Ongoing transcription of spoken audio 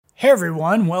Hey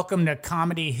everyone, welcome to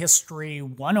Comedy History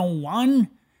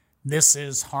 101. This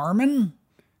is Harmon.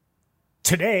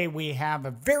 Today we have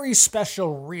a very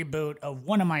special reboot of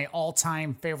one of my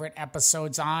all-time favorite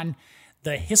episodes on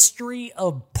the history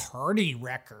of Party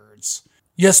Records.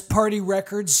 Yes, Party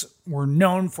Records were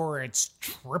known for its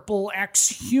triple X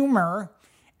humor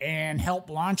and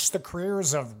helped launch the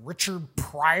careers of Richard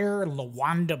Pryor,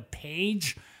 LaWanda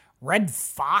Page, Red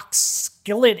Fox,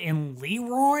 Skillet and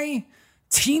Leroy,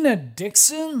 Tina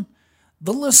Dixon.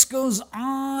 The list goes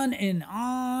on and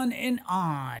on and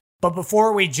on. But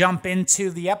before we jump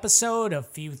into the episode, a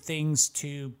few things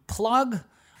to plug.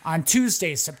 On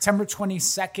Tuesday, September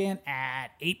 22nd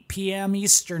at 8 p.m.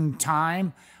 Eastern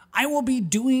Time, I will be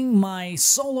doing my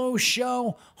solo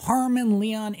show, Harmon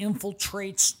Leon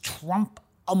Infiltrates Trump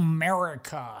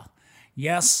America.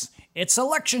 Yes, it's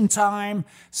election time,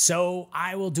 so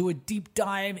I will do a deep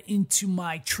dive into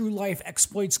my true life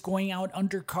exploits going out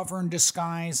undercover in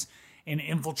disguise and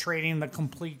infiltrating the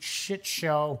complete shit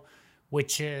show,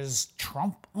 which is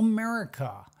Trump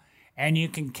America. And you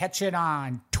can catch it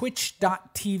on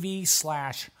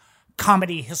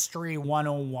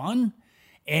twitch.tv/comedyhistory101.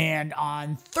 And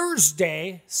on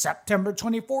Thursday, September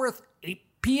 24th, 8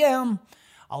 p.m.,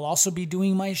 I'll also be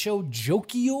doing my show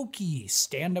Jokey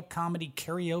stand-up comedy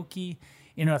karaoke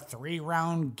in a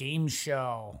 3-round game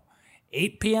show.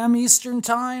 8 p.m. Eastern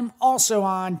Time, also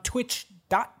on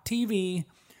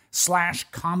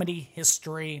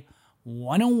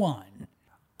twitch.tv/comedyhistory101.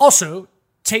 Also,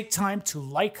 take time to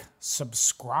like,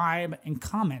 subscribe, and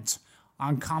comment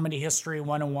on Comedy History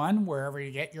 101 wherever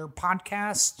you get your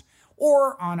podcast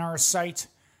or on our site,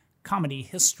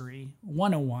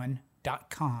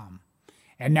 comedyhistory101.com.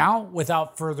 And now,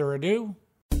 without further ado...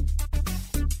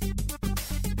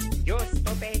 You're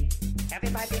stupid.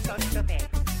 Everybody's so stupid.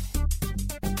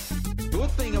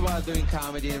 Good thing about doing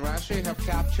comedy in Russia, you have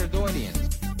captured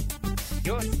audience.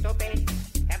 You're stupid.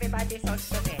 Everybody's so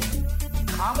stupid.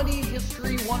 Comedy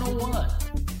History 101.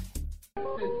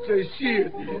 Say,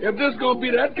 shit, if this gonna be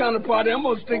that kind of party, I'm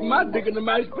gonna stick my dick in the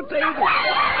mashed potatoes.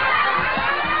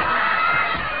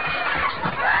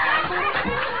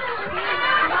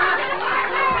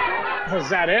 Was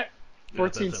that it?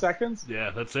 14 Yeah, seconds?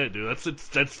 Yeah, that's it, dude.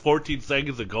 That's 14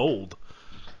 seconds of gold.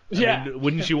 Yeah. I mean,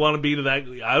 wouldn't you want to be to that?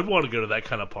 I would want to go to that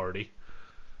kind of party.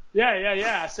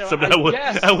 Yeah. So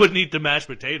I wouldn't eat the mashed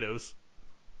potatoes.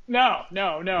 No.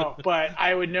 But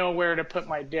I would know where to put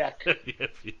my dick,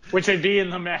 which would be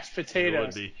in the mashed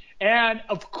potatoes. It would be. And,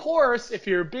 of course, if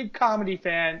you're a big comedy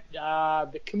fan,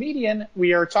 the comedian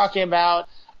we are talking about,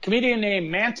 a comedian named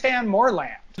Mantan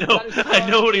Moreland. No, I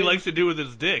know what he likes to do with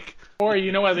his dick. Or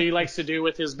you know what he likes to do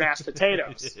with his mashed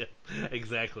potatoes. Yeah,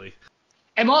 exactly.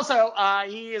 And also,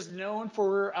 he is known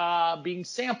for being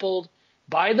sampled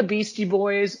by the Beastie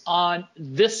Boys on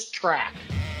this track.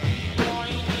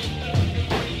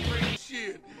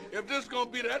 Shit, if this gonna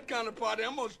be that kind of party,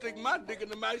 I'm gonna stick my dick in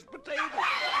the mashed potatoes.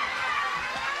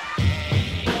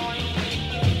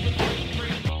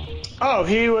 Oh,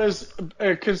 he was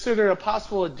considered a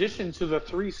possible addition to the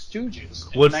Three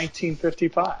Stooges in What's-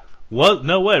 1955. What?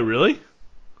 No way, really?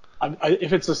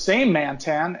 If it's the same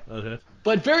Mantan. Okay.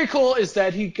 But very cool is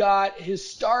that he got his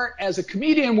start as a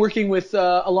comedian working with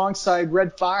alongside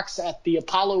Red Fox at the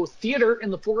Apollo Theater in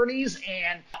the 40s.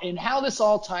 And how this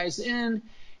all ties in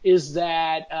is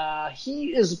that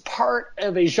he is part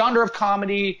of a genre of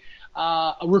comedy,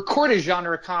 a recorded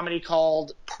genre of comedy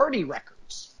called Party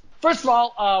Records. First of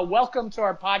all, welcome to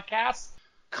our podcast,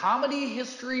 Comedy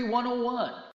History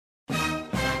 101.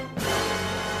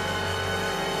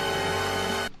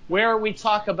 Where we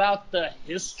talk about the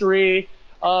history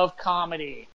of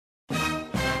comedy.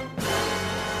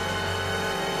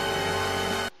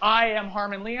 I am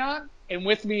Harmon Leon, and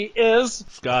with me is...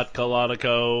 Scott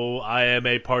Kalanico. I am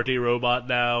a party robot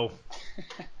now.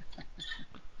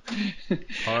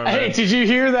 Hey, did you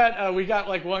hear that we got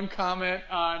like one comment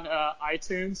on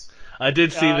iTunes? I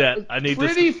did see that. I need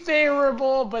pretty to...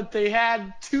 favorable, but they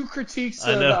had two critiques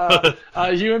I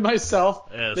of you and myself.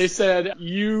 Yes. They said,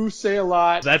 you say a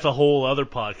lot. That's a whole other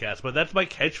podcast, but that's my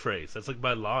catchphrase. That's like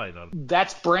my line.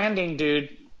 That's branding, dude.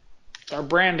 It's our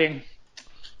branding.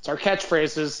 It's our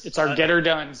catchphrases. It's our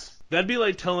get-her-dones. That'd be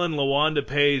like telling LaWanda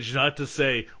Page not to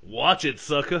say, watch it,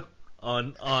 sucker,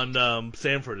 on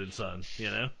Sanford and Son,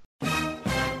 you know?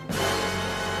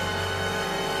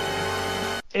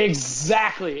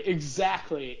 Exactly.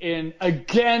 And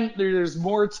again, there's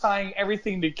more tying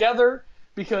everything together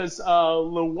because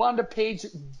LaWanda Page,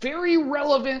 very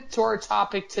relevant to our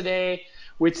topic today,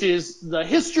 which is the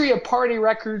history of Party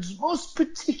Records, most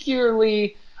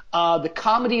particularly the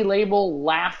comedy label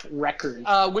Laugh Records,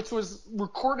 which was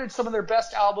recorded some of their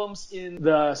best albums in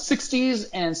the 60s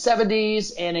and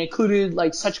 70s, and included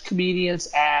like such comedians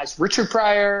as Richard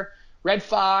Pryor, Red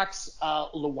Fox,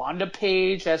 LaWanda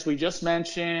Page, as we just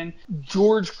mentioned.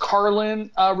 George Carlin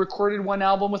recorded one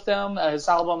album with them, his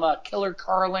album Killer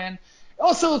Carlin.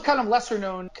 Also kind of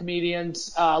lesser-known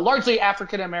comedians, largely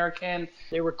African-American.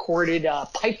 They recorded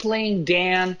Pipeline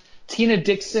Dan, Tina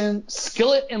Dixon,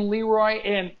 Skillet and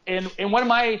Leroy, and one of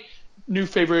my new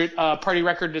favorite party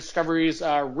record discoveries,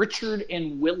 Richard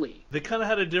and Willie. They kind of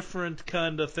had a different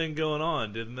kind of thing going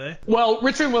on, didn't they? Well,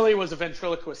 Richard and Willie was a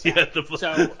ventriloquist. Yeah,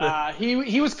 so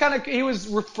he was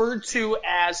referred to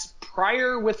as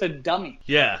Pryor with a dummy.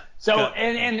 Yeah. So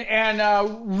and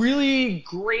really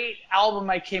great album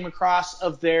I came across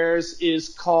of theirs is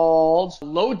called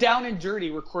Low Down and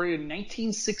Dirty, recorded in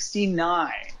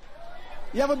 1969.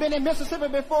 You ever been in Mississippi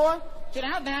before? Shit,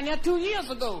 I was down there 2 years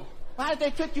ago. Why did they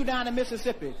trick you down to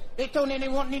Mississippi? They told me they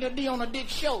wanted me to be on a big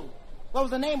show. What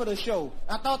was the name of the show?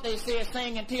 I thought they said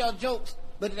sing and tell jokes,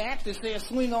 but they actually said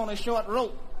swing on a short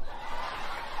rope.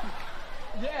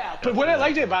 Yeah, but what I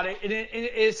liked about it,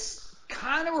 it's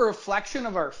kind of a reflection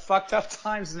of our fucked up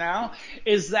times now,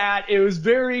 is that it was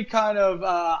very kind of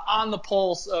on the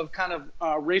pulse of kind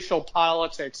of racial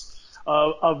politics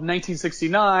of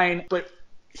 1969, but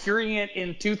hearing it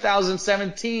in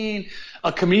 2017,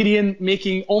 a comedian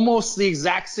making almost the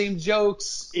exact same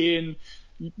jokes in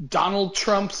Donald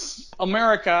Trump's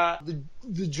America,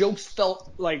 the jokes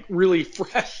felt like really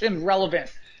fresh and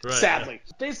relevant. Right, sadly.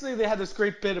 Yeah. Basically, they had this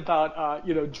great bit about,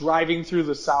 driving through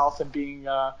the South and being,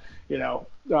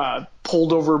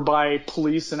 pulled over by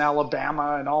police in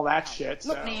Alabama and all that shit.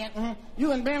 Look, man,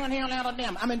 you in Birmingham,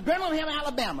 Alabama. I'm in Birmingham,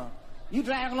 Alabama. You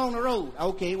drive along the road.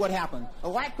 Okay, what happened? A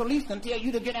white policeman tell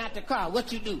you to get out the car.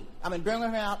 What you do? I'm in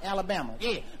Birmingham, Alabama.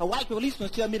 Yeah, a white policeman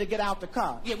tell me to get out the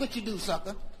car. Yeah, what you do,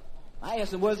 sucker? I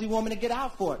asked him, what does he want me to get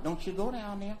out for? Don't you go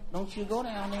down there. Don't you go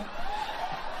down there.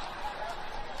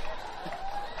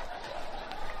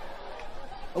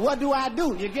 What do I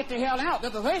do? You get the hell out.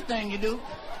 That's the first thing you do.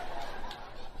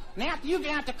 Now, after you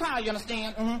get out the car, you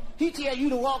understand, he tell you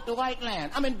to walk the white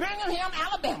line. I'm in Birmingham,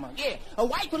 Alabama. Yeah, a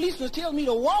white policeman tells me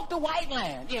to walk the white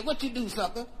line. Yeah, what you do,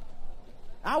 sucker?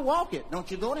 I walk it. Don't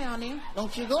you go down there.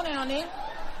 Don't you go down there.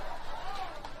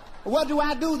 What do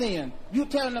I do then? You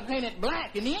tell him to paint it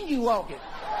black, and then you walk it.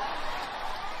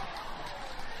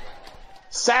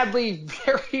 Sadly,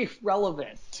 very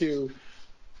relevant to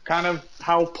kind of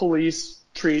how police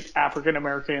treat African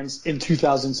Americans in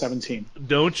 2017.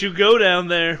 Don't you go down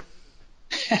there.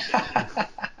 That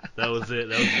was it.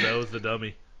 That was the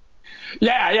dummy.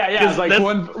 Yeah. It's like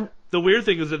the weird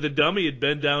thing is that the dummy had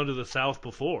been down to the South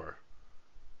before.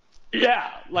 Yeah,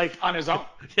 like on his own.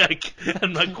 Yeah,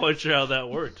 I'm not quite sure how that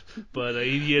worked, but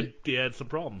he had some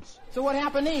problems. So what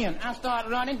happened then? I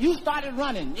started running. You started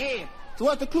running. Yeah. So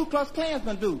what the Ku Klux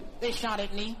Klansmen do? They shot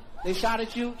at me. They shot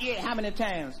at you? Yeah, how many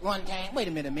times? One time. Wait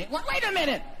a minute. Wait a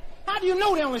minute. How do you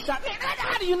know they only shot?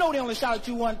 How do you know they only shot at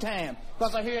you one time?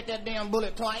 Because I heard that damn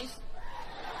bullet twice.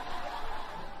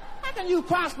 How can you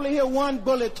possibly hear one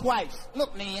bullet twice?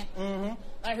 Look, man.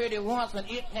 I heard it once when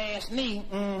it passed me.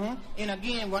 And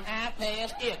again when I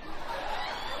passed it.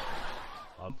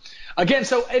 Again,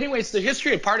 so anyways, the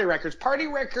history of party records. Party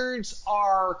records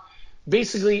are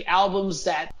basically albums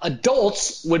that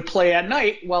adults would play at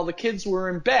night while the kids were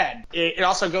in bed. It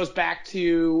also goes back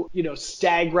to,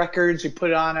 stag records. You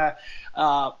put it on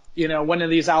one of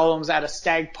these albums at a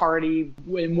stag party.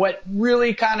 And what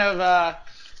really kind of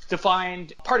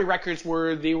defined party records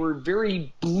were they were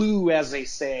very blue, as they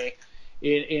say,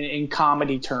 in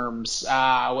comedy terms,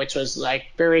 which was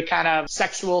like very kind of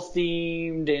sexual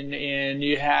themed, and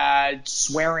you had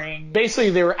swearing. Basically,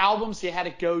 they were albums you had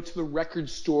to go to the record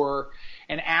store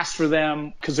and ask for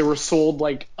them because they were sold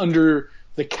like under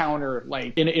the counter,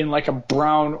 like in like a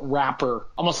brown wrapper,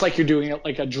 almost like you're doing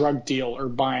like a drug deal or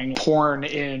buying porn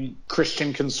in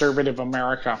Christian conservative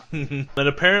America. But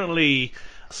apparently,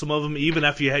 some of them, even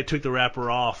after you took the wrapper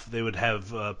off, they would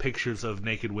have pictures of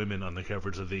naked women on the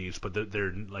covers of these. But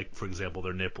they're like, for example,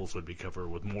 their nipples would be covered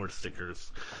with more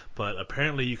stickers. But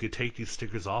apparently, you could take these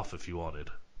stickers off if you wanted.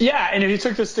 Yeah, and if you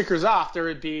took the stickers off, there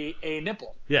would be a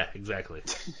nipple. Yeah, exactly.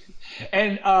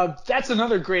 And that's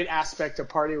another great aspect of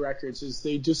party records is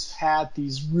they just had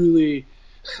these really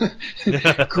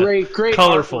great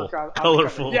colorful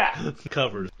cover. Yeah.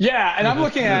 covers. Yeah, and I'm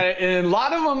looking at it, and a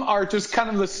lot of them are just kind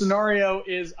of the scenario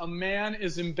is a man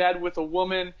is in bed with a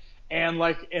woman, and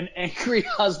like an angry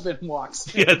husband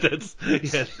walks in.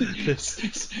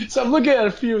 So I'm looking at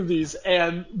a few of these,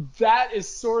 and that is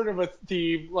sort of a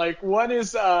theme. Like one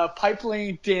is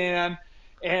Pipeline Dan,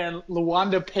 and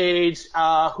LaWanda Page,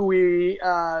 who we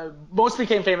most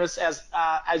became famous as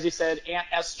you said, Aunt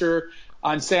Esther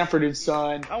on Sanford and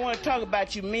Son. I want to talk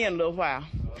about you men a little while.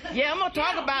 Yeah, I'm going to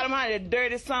talk about them, honey, the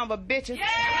dirty son of a bitches.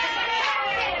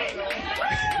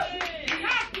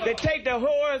 They take the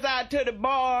whores out to the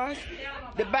bars,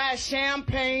 they buy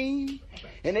champagne,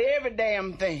 and every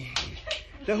damn thing.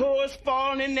 The whores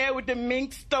falling in there with the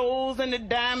mink stoles and the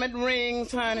diamond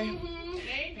rings, honey.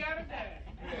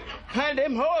 Honey,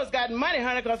 them whores got money,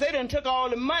 honey, because they done took all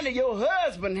the money your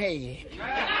husband had.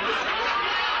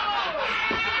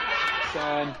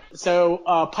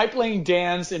 So Pipe Lane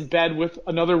Dan's in bed with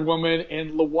another woman,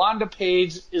 and LaWanda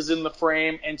Page is in the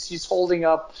frame, and she's holding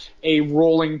up a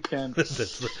rolling pin.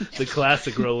 That's the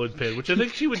classic rolling pin, which I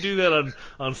think she would do that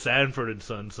on Sanford and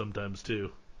Son sometimes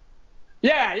too.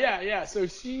 Yeah. So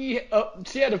she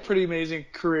had a pretty amazing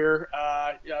career.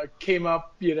 Came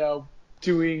up,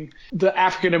 doing the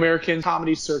African American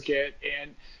comedy circuit,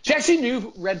 and she actually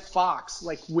knew Red Fox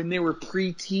like when they were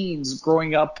pre-teens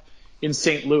growing up in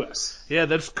St. Louis. Yeah,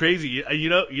 that's crazy. You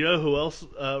know who else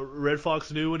Red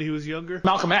Fox knew when he was younger?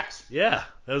 Malcolm X. Yeah,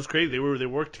 that was crazy. They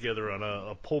worked together on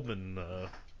a Pullman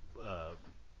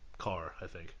car, I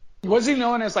think. Was he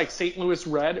known as like St. Louis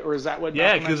Red, or is that what?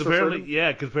 Yeah, Malcolm X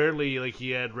apparently like he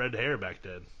had red hair back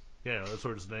then. Yeah, that's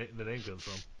where the name comes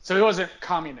from. So he wasn't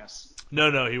communist.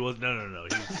 No, he was no.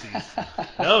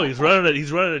 He's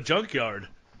running a junkyard.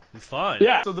 He's fine.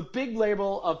 Yeah. So the big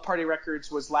label of Party Records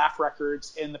was Laugh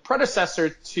Records, and the predecessor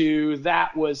to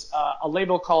that was a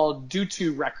label called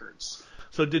Doo-Doo Records.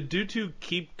 So did Doo-Doo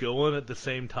keep going at the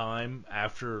same time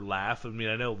after Laugh? I mean,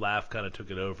 I know Laugh kind of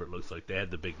took it over. It looks like they had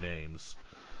the big names.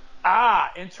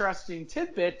 Interesting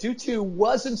tidbit. Doo-Doo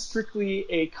wasn't strictly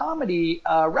a comedy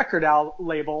record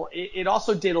label. It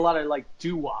also did a lot of like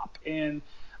doo-wop and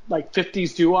like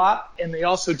 50s doo-wop, and they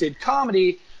also did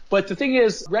comedy. But the thing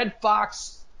is, Red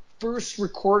Fox first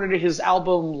recorded his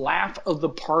album Laugh of the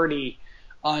Party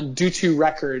on Doo-Doo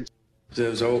Records.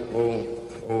 There was an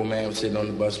old man was sitting on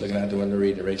the bus looking out the window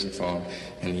reading the racing form,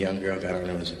 and the young girl got on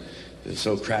there. It was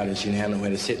so crowded she didn't have nowhere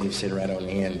to sit, and he was sitting right on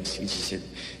the end. She said,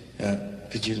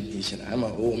 he said, I'm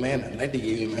an old man. I'd like to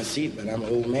give you my seat, but I'm an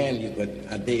old man. But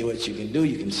I tell you what you can do.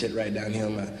 You can sit right down here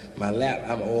on my lap.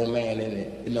 I'm an old man, and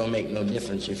it don't make no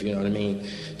difference, if you know what I mean.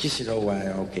 She said, oh, why,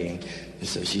 okay. And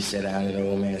so she sat down in the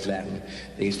old man's lap, and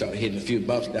they started hitting a few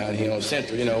bumps down here on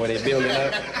Central, where they building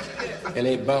up. And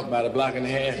they bumped about a block and a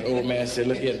half. The old man said,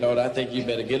 look here, daughter, I think you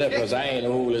better get up, because I ain't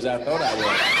as old as I thought I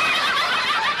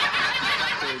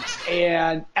was.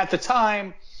 And at the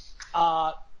time,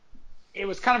 it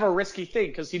was kind of a risky thing,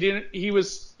 because he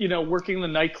was working the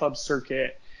nightclub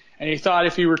circuit, and he thought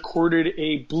if he recorded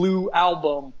a blue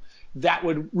album, that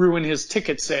would ruin his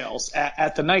ticket sales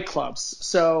at the nightclubs.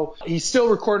 So he still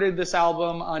recorded this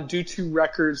album on Doo-Doo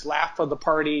Records, Laugh of the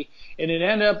Party, and it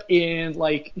ended up in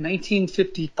like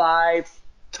 1955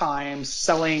 times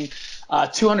selling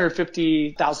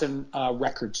 250,000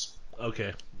 records.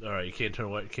 Okay, all right, you can't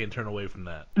turn away from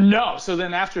that. No, so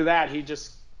then after that he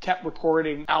just kept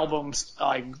recording albums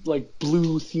like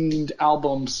blue themed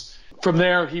albums. From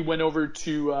there, he went over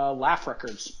to Laugh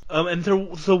Records.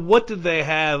 So what did they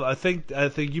have? I think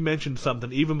you mentioned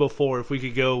something even before. If we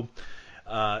could go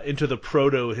into the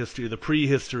proto-history, the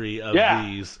prehistory of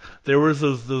these, there was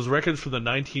those records from the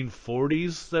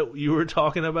 1940s that you were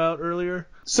talking about earlier.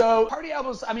 So party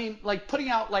albums, I mean, like putting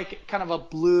out like kind of a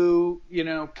blue,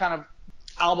 kind of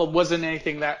album wasn't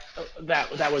anything that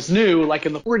was new. Like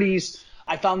in the 40s,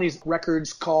 I found these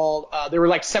records called they were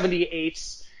like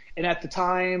 78s. And at the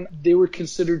time, they were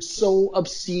considered so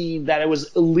obscene that it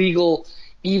was illegal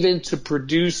even to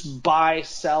produce, buy,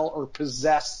 sell, or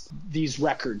possess these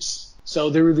records. So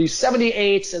there were these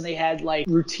 78s, and they had like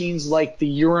routines like the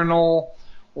urinal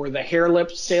or the hair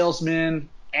lip salesman.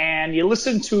 And you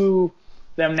listen to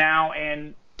them now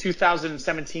in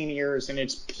 2017 years, and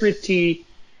it's pretty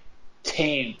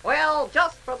tame. Well,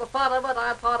 just for the fun of it,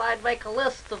 I thought I'd make a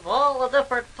list of all the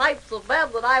different types of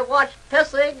men that I watched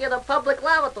pissing in a public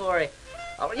lavatory.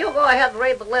 You go ahead and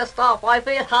read the list off,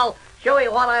 wifey, and I'll show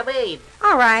you what I mean.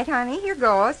 All right, honey, here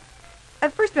goes.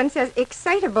 The first one says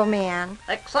excitable man.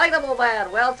 Excitable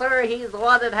man. Well, sir, he's the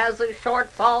one that has his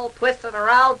shorts all twisted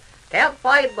around, can't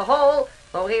find the hole,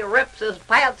 so he rips his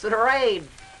pants in the rain.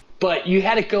 But you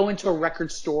had to go into a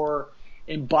record store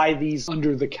and buy these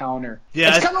under the counter.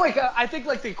 Yeah, it's kind of like I think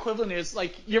like the equivalent is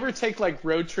like you ever take like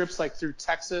road trips like through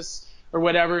Texas or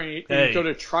whatever, and you go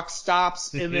to truck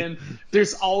stops, and then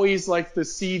there's always like the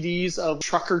CDs of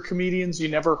trucker comedians you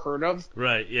never heard of.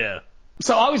 Right. Yeah.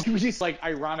 So I always just like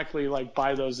ironically like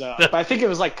buy those up. But I think it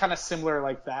was like kind of similar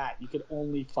like that. You could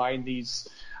only find these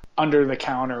under the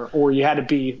counter, or you had to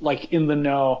be like in the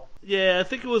know. Yeah, I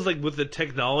think it was like with the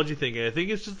technology thing. I think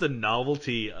it's just the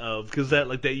novelty of, because that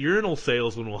urinal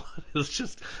salesman one. It was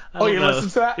just. You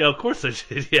listened to that? Yeah, of course I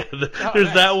did. Yeah, there's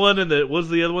nice. that one, and was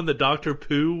the other one the Dr.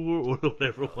 Pooh or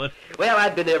whatever one. Well,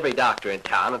 I'd been to every doctor in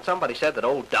town, and somebody said that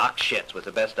old Doc Shitz was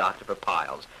the best doctor for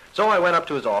piles. So I went up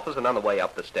to his office, and on the way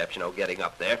up the steps, getting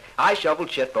up there, I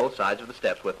shoveled shit both sides of the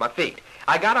steps with my feet.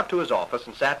 I got up to his office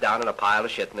and sat down in a pile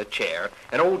of shit in a chair,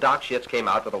 and old Doc Shitz came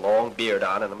out with a long beard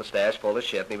on and a mustache full of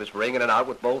shit, and he was wringing it out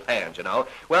with both hands,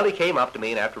 Well, he came up to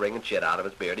me, and after wringing shit out of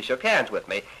his beard, he shook hands with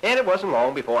me, and it wasn't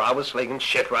long before I was slinging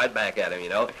shit right back at him,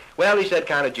 Well, he said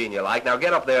kind of genial-like, now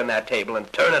get up there on that table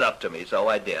and turn it up to me. So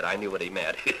I did. I knew what he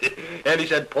meant. And he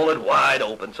said, pull it wide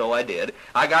open, so I did.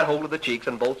 I got hold of the cheeks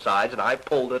on both sides, and I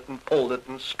pulled it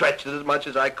and stretched it as much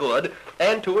as I could,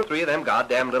 and 2 or 3 of them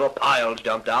goddamn little piles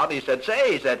jumped out, and he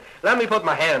said, let me put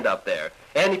my hand up there.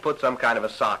 And he put some kind of a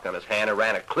sock on his hand and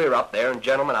ran it clear up there, and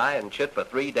gentlemen, I hadn't shit for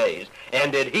 3 days.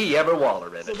 And did he ever waller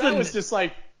in it? So that was just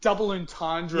like double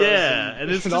entendres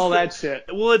and all that shit.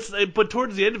 Well, but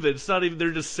towards the end of it, it's not even,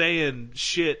 they're just saying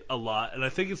shit a lot, and I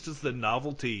think it's just the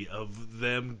novelty of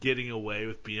them getting away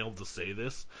with being able to say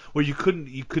this, where you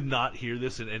could not hear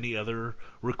this in any other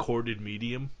recorded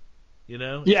medium.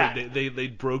 Yeah. So they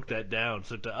broke that down.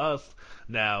 So to us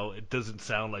now, it doesn't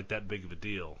sound like that big of a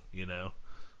deal.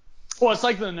 Well, it's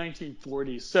like the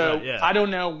 1940s. So yeah. I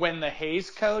don't know when the Hays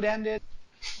Code ended.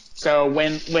 So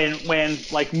when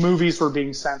like movies were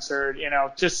being censored,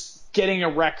 just getting a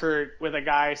record with a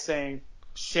guy saying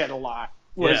shit a lot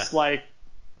was like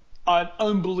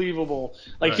unbelievable.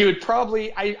 Like he would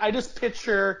probably, I just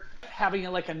picture having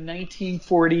like a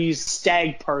 1940s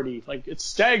stag party, like it's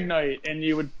stag night, and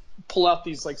you would pull out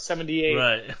these like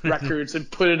 78 records and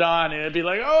put it on, and it'd be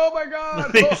like, oh my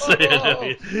god,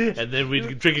 and then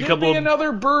we'd drink a give couple me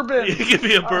another bourbon. Give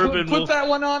me a bourbon. Put that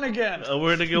one on again.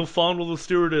 We're gonna go fondle the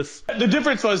stewardess. The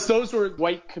difference was those were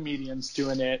white comedians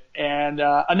doing it, and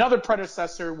another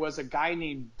predecessor was a guy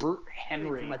named Bert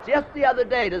Henry. Just the other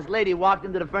day, this lady walked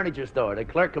into the furniture store. The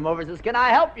clerk come over and says, "Can I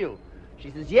help you?"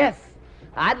 She says, "Yes,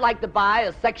 I'd like to buy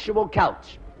a sexual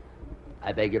couch."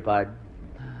 I beg your pardon?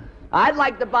 I'd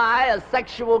like to buy a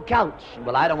sexual couch.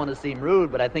 Well, I don't want to seem rude,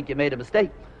 but I think you made a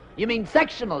mistake. You mean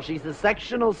sectional? She says,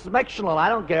 sectional, smectional. I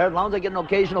don't care, as long as I get an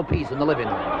occasional piece in the living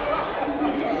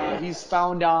room. He's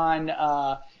found on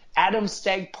Adam's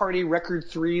Stag Party Record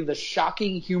 3, The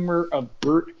Shocking Humor of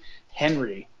Bert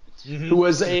Henry, who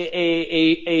was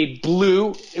a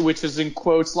blue, which is in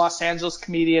quotes, Los Angeles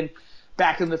comedian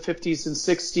back in the 50s and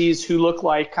 60s who looked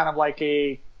like kind of like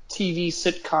a TV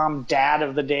sitcom dad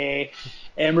of the day,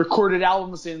 and recorded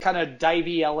albums in kind of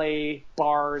divey LA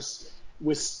bars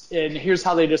and here's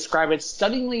how they describe it: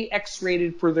 stunningly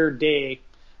X-rated for their day,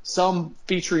 some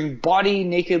featuring body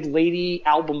naked lady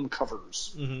album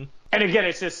covers. And again,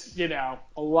 it's just, a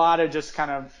lot of just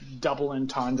kind of double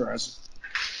entendres.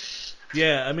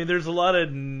 Yeah, I mean, there's a lot of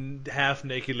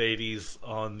half-naked ladies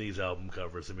on these album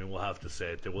covers. I mean, we'll have to say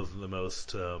it. There wasn't the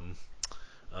most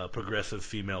progressive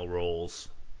female roles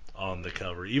on the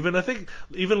cover. Even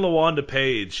LaWanda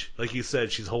Page, like you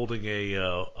said, she's holding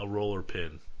a roller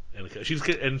pin, and she's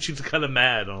kind of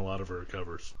mad on a lot of her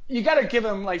covers. You got to give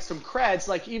them like some creds,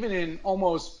 like even in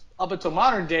almost up until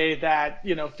modern day, that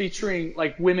featuring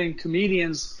like women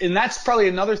comedians, and that's probably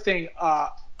another thing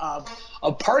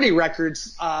of Party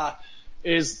Records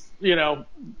is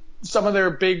some of their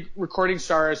big recording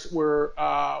stars were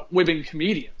women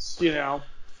comedians.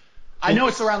 I know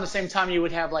it's around the same time you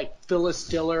would have like Phyllis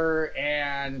Diller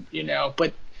and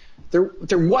but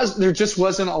there just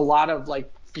wasn't a lot of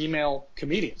like female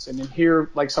comedians, and in here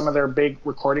like some of their big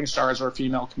recording stars were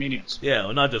female comedians. Yeah,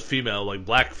 well, not just female, like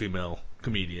black female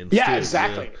comedians. Yeah, too,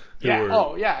 exactly.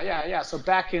 Yeah. So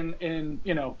back in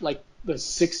like the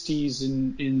 60s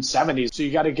and 70s. So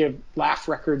you got to give Laugh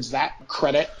Records that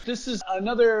credit. This is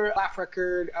another Laugh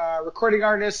Record recording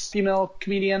artist, female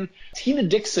comedian, Tina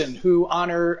Dixon, who on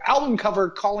her album cover,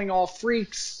 Calling All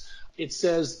Freaks, it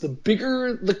says, "The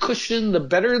bigger the cushion, the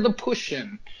better the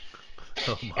pushin'."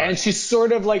 Oh, and she's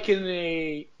sort of like in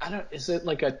is it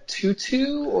like a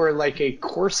tutu or like a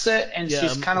corset? And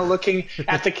she's kind of looking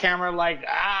at the camera like,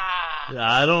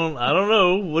 I don't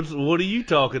know. What are you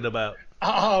talking about?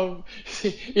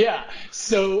 Yeah.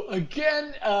 So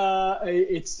again,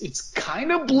 it's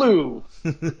kind of blue.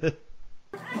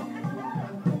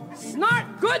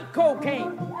 Snort good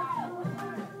cocaine.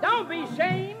 Don't be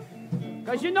ashamed,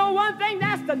 because you know one thing,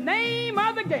 that's the name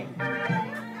of the game.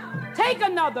 Take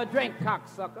another drink,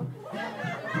 cocksucker.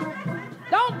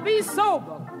 Don't be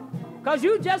sober, because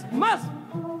you just must.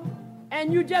 And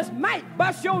and you just might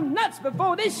bust your nuts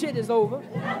before this shit is over.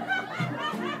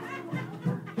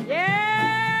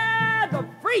 Yeah, the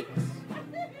freaks.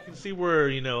 You can see where,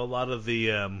 a lot of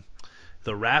the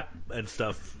rap and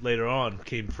stuff later on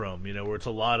came from, where it's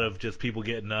a lot of just people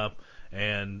getting up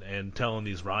and telling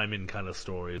these rhyming kind of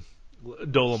stories.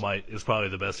 Dolomite is probably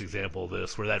the best example of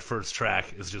this, where that first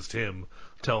track is just him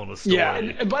telling a story. Yeah,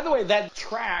 and by the way, that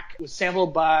track was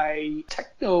sampled by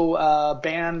techno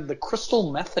band The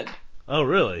Crystal Method. Oh,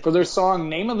 really? For their song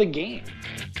Name of the Game.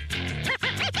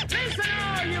 Listen,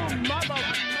 all you mother...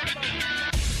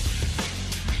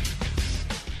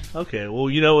 Okay,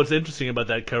 well, what's interesting about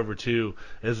that cover too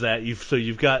is that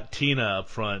you've got Tina up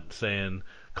front saying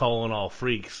calling all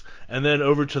freaks, and then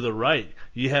over to the right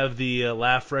you have the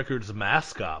Laugh Records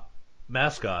mascot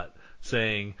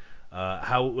saying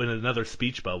how in another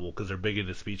speech bubble, because they're big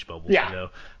into speech bubbles. Yeah.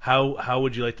 How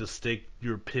would you like to stick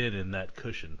your pin in that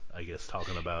cushion? I guess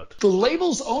talking about the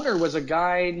label's owner was a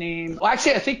guy named. Well,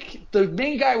 actually, I think the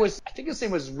main guy was. I think his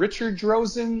name was Richard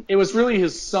Drozen. It was really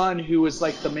his son who was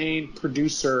like the main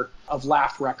producer of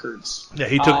Laugh Records. Yeah,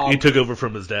 he took over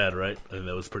from his dad, right? And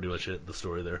that was pretty much it. The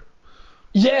story there.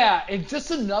 Yeah, and just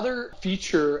another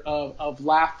feature of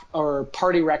Laugh or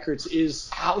Party Records is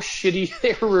how shitty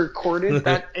they were recorded.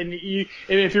 And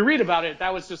if you read about it,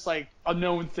 that was just like a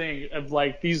known thing of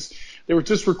like these. They were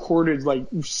just recorded like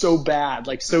so bad,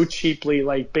 like so cheaply,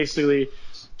 like basically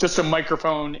just a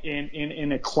microphone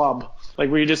in a club, like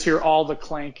where you just hear all the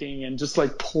clanking and just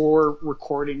like poor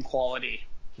recording quality.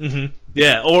 Mm-hmm.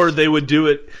 Yeah, or they would do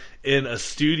it in a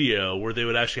studio where they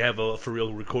would actually have a for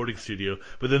real recording studio,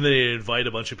 but then they invite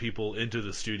a bunch of people into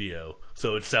the studio,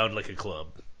 so it sounded like a club.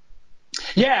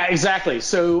 Yeah, exactly.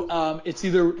 So it's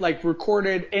either like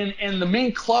recorded, and the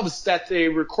main clubs that they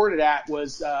recorded at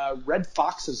was Red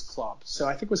Fox's club. So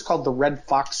I think it was called the Red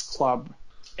Fox Club.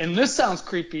 And this sounds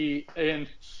creepy in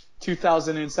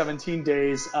 2017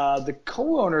 days. The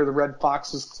co-owner of the Red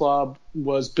Fox's club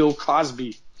was Bill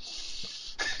Cosby.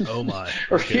 Oh my!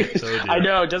 Okay. I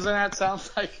know. Doesn't that sound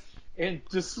like, and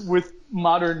just with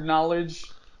modern knowledge?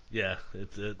 Yeah,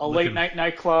 it's a late night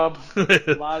nightclub.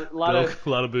 A lot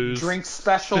of booze. Drink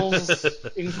specials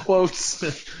in quotes.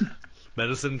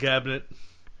 Medicine cabinet.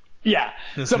 Yeah.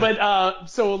 So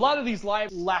a lot of these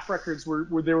live Laugh Records were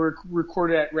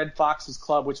recorded at Red Fox's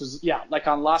club, which is like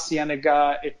on La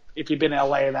Cienega. If you've been to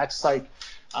LA, that's like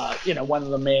one of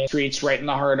the main streets right in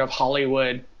the heart of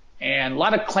Hollywood. And a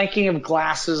lot of clanking of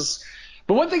glasses.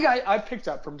 But one thing I picked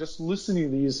up from just listening to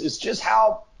these is just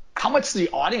how much the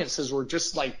audiences were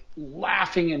just like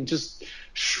laughing and just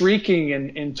shrieking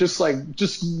and just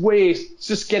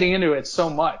getting into it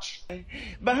so much.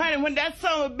 But honey, when that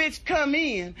son of a bitch come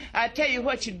in, I tell you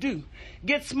what you do.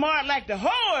 Get smart like the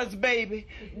whores, baby.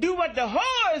 Do what the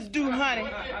whores do, honey.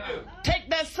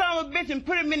 Take that son of a bitch and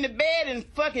put him in the bed and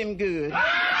fuck him good.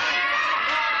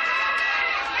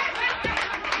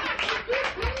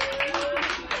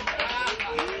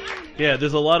 Yeah,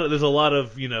 there's a lot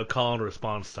of call and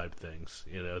response type things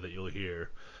that you'll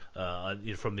hear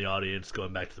from the audience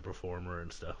going back to the performer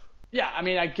and stuff. Yeah, I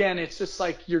mean, again, it's just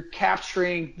like you're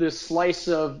capturing this slice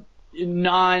of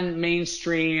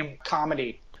non-mainstream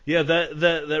comedy. Yeah,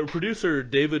 that producer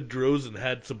David Drozen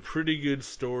had some pretty good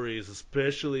stories,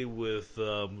 especially with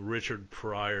Richard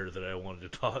Pryor that I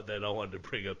wanted to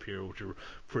bring up here, which are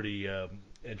pretty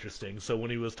interesting. So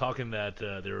when he was talking that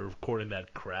they were recording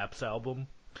that Craps album.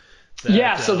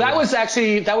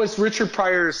 That was Richard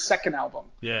Pryor's second album.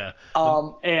 Yeah.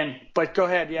 But go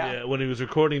ahead, yeah. Yeah, when he was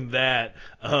recording that,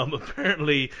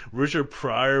 apparently Richard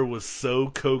Pryor was so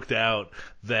coked out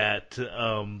that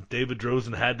David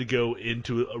Drozen had to go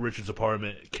into Richard's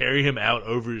apartment, carry him out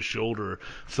over his shoulder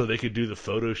so they could do the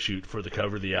photo shoot for the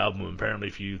cover of the album. Apparently,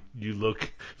 if you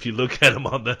look at him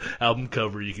on the album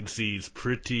cover, you can see he's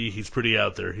pretty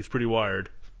out there. He's pretty wired.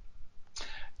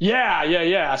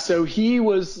 Yeah. So he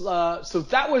was. So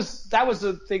that was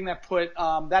the thing that put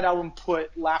that album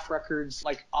put Laugh Records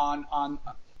like on.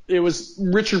 It was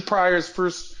Richard Pryor's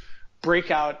first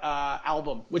breakout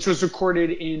album, which was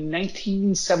recorded in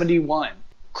 1971.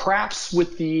 Craps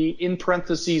with the in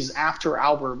parentheses After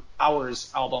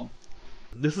Hours album.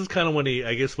 This is kind of when he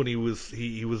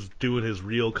was doing his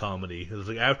real comedy. It was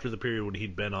like after the period when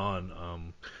he'd been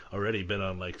on already been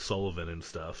on like Sullivan and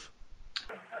stuff.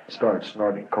 Started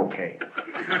snorting cocaine.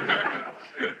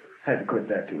 Had to quit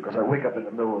that too, because I wake up in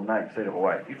the middle of the night and say to my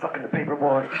wife, "You fucking the paper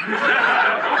boy."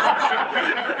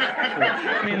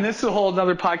 I mean, this is a whole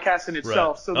other podcast in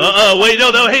itself. Right. So wait,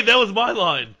 no, hey, that was my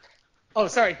line. Oh,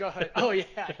 sorry, go ahead. Oh,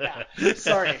 yeah.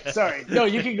 Sorry. No,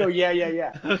 you can go, yeah.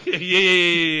 Okay,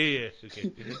 yeah.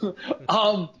 Okay.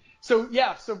 So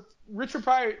Richard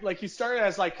Pryor, like he started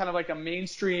as like kind of like a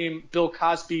mainstream Bill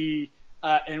Cosby,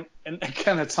 and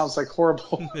again it sounds like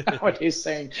horrible nowadays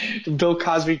saying Bill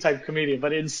Cosby type comedian,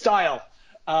 but in style.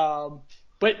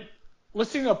 But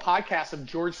listening to a podcast of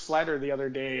George Slater the other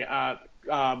day,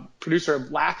 producer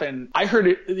of Laugh-In, I heard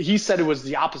it. He said it was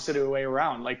the opposite of the way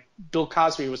around. Like Bill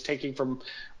Cosby was taking from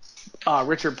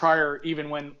Richard Pryor even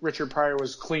when Richard Pryor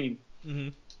was clean. Mm-hmm.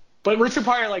 But Richard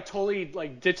Pryor like totally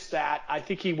like ditched that. I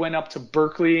think he went up to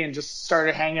Berkeley and just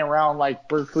started hanging around like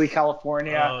Berkeley,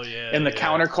 California, in the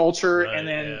counterculture,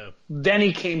 and then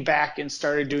he came back and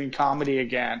started doing comedy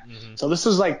again. Mm-hmm. So this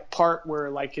was like part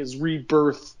where like his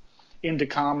rebirth into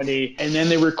comedy, and then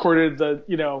they recorded the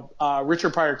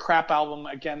Richard Pryor Crap album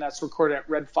again. That's recorded at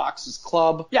Red Fox's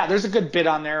Club. Yeah, there's a good bit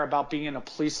on there about being in a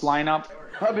police lineup.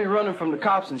 I've been running from the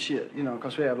cops and shit,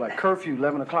 because we have like curfew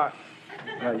 11 o'clock.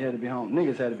 Right, you had to be home.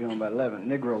 Niggas had to be home by 11.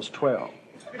 Negroes 12.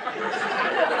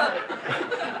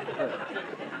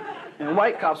 And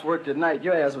white cops worked at night.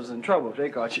 Your ass was in trouble if they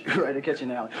caught you. Right, they catch you in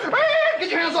the alley.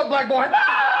 Get your hands up, black boy. I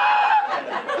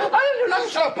didn't do nothing.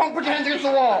 Shut up, punk. Put your hands against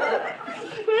the wall. There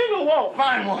ain't no wall.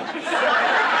 Find one.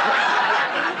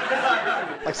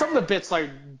 Like some of the bits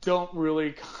like don't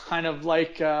really kind of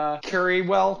like carry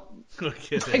well.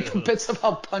 Okay, like the bits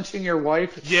about punching your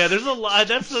wife. Yeah, there's a lot.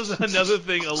 That's another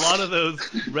thing. A lot of those.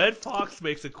 Red Fox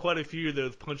makes quite a few of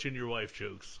those punching your wife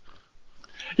jokes.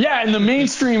 Yeah, and the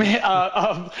mainstream face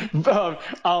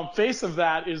of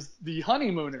that is the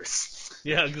honeymooners.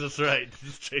 Yeah, that's right.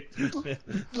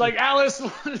 Like Alice,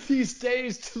 one of these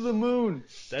days to the moon.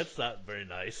 That's not very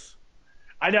nice.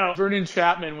 I know. Vernon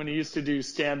Chapman, when he used to do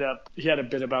stand-up, he had a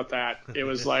bit about that. It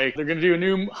was like, they're going to do a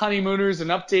new Honeymooners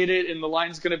and update it, and the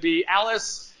line's going to be,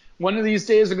 Alice, one of these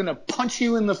days they're going to punch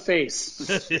you in the face.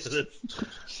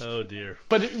 Oh, dear.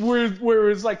 But where it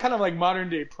was like kind of like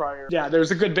modern-day Pryor. Yeah,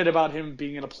 there's a good bit about him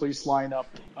being in a police lineup.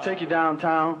 Take you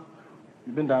downtown.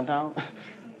 You been downtown?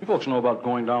 You folks know about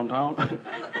going downtown.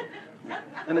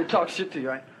 And they talk shit to you,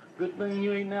 right? Good thing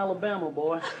you ain't in Alabama,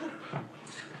 boy.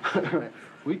 Right.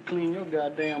 We clean your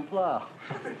goddamn plow.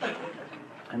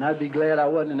 And I'd be glad I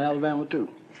wasn't in Alabama, too.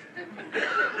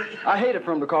 I hate it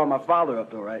for him to call my father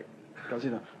up, though, right? Because,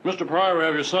 Mr. Pryor, we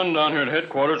have your son down here at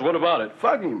headquarters. What about it?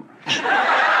 Fuck him.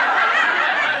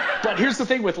 But here's the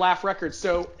thing with Laugh Records.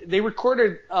 So they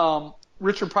recorded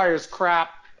Richard Pryor's Crap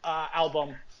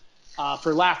album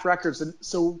for Laugh Records. And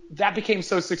so that became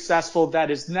so successful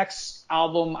that his next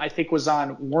album, I think, was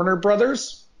on Warner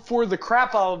Brothers. For the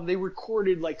Crap album, they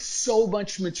recorded like so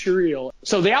much material.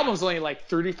 So the album's only like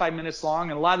 35 minutes long,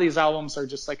 and a lot of these albums are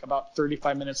just like about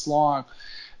 35 minutes long.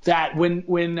 That when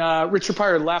Richard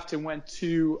Pryor left and went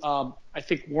to I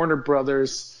think Warner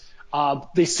Brothers,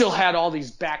 they still had all these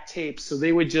back tapes, so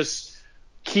they would just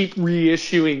keep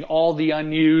reissuing all the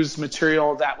unused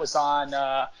material that was on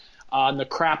the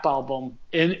Crap album,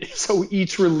 and so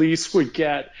each release would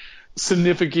get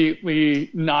significantly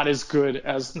not as good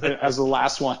as the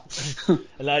last one.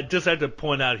 And I just had to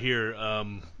point out here,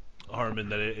 Harmon,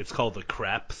 that it's called the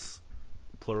Craps,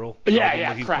 plural.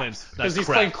 Yeah, Craps, because he's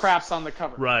playing craps on the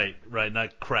cover. Right,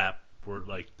 not crap, or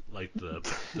like the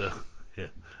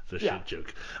shit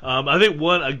joke. I think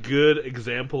a good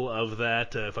example of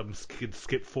that, if I could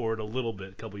skip forward a little bit,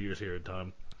 a couple years here in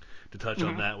time, to touch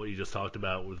on that, what you just talked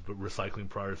about with recycling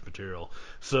Pryor's material.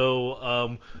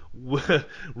 So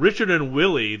Richard and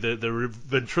Willie, the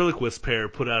ventriloquist pair,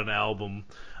 put out an album,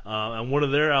 and one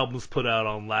of their albums put out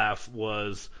on Laugh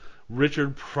was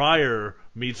Richard Pryor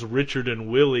meets Richard and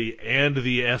Willie and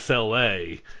the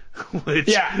SLA.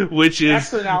 Which is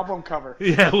excellent album cover.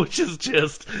 Yeah, which is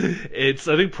just I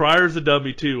think Pryor's a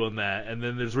dummy too on that, and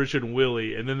then there's Richard and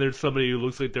Willie, and then there's somebody who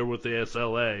looks like they're with the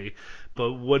SLA.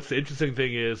 But what's the interesting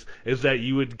thing is that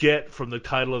you would get from the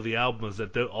title of the album is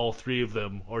that all three of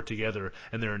them are together,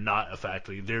 and they're not a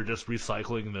factory. They're just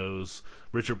recycling those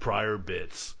Richard Pryor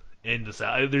bits into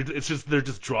they're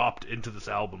just dropped into this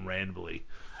album randomly.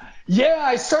 Yeah,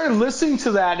 I started listening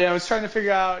to that, and I was trying to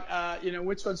figure out,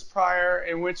 which one's Pryor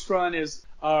and which one is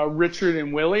Richard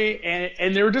and Willie,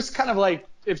 and they were just kind of like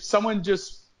if someone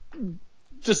just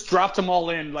dropped them all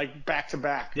in like back to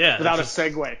back, without a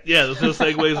segue. Yeah, there's no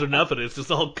segues or nothing. It's just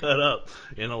all cut up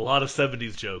and a lot of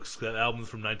 70s jokes. That album's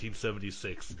from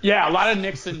 1976. Yeah, a lot of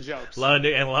Nixon jokes. And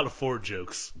a lot of Ford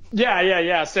jokes.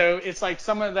 Yeah. So it's like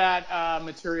some of that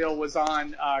material was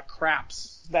on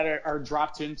Craps that are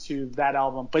dropped into that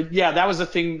album. But yeah, that was the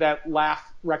thing that Laugh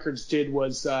Records did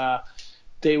was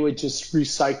they would just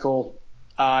recycle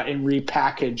and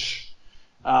repackage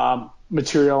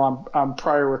material on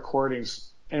Pryor recordings.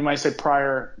 And when I say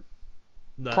Pryor,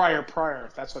 Pryor.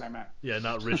 That's what I meant. Yeah,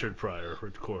 not Richard Pryor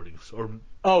recordings.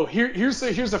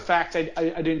 Here's a fact I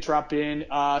didn't drop in.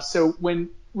 So when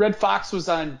Red Fox was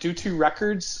on Do2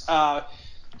 Records,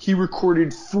 he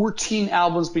recorded 14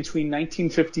 albums between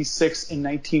 1956 and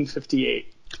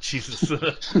 1958. Jesus.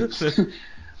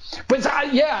 But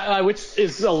which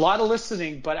is a lot of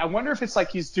listening. But I wonder if it's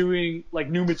like he's doing like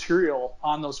new material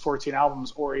on those 14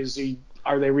 albums, or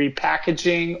are they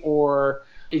repackaging, or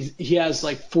he has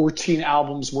like 14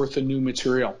 albums worth of new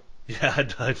material. Yeah,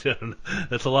 I don't.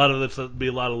 That'd be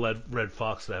a lot of Red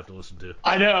Fox to have to listen to.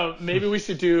 I know. Maybe we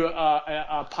should do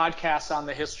a podcast on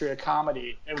the history of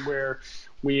comedy, and where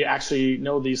we actually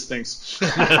know these things.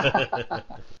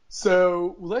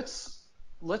 So let's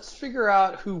figure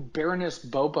out who Baroness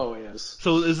Bobo is.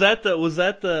 So was that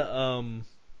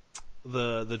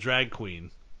the drag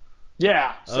queen?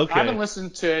 Yeah. So okay. I haven't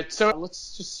listened to it. So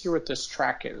let's just hear what this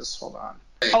track is. Hold on.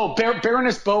 Oh,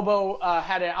 Baroness Bobo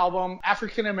had an album,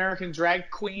 African American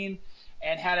Drag Queen,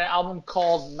 and had an album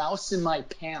called Mouse in My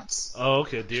Pants. Oh,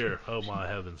 okay, dear. Oh, my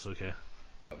heavens, okay.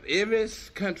 Every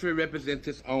country represents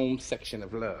its own section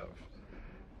of love.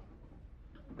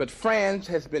 But France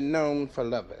has been known for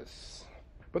lovers.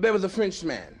 But there was a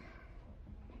Frenchman.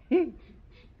 He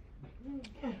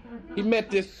met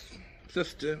this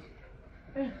sister.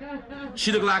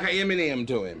 She looked like an M&M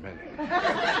to him.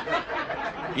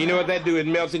 You know what that do? It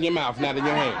melts in your mouth, not in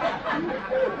your hand.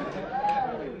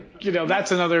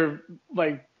 That's another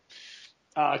kind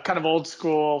of old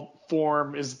school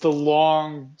form, is the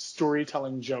long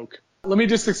storytelling joke. Let me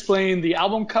just explain the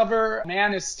album cover. A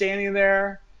man is standing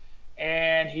there,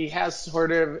 and he's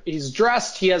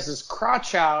dressed, he has his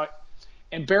crotch out,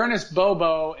 and Baroness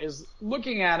Bobo is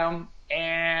looking at him,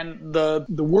 and the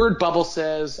word bubble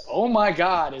says, "Oh my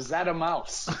God, is that a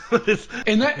mouse?" But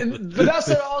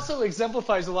that also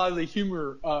exemplifies a lot of the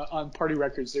humor on Party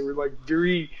Records. They were like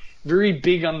very, very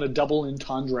big on the double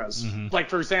entendres. Mm-hmm. Like,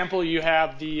 for example, you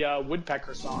have the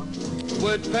Woodpecker song.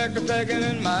 Woodpecker pecking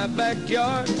in my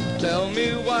backyard. Tell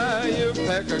me why your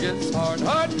pecker gets hard.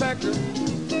 Hard pecker.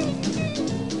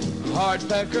 Hard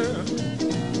pecker.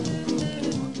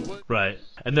 Right.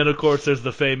 And then, of course, there's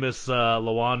the famous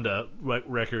LaWanda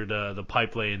record, the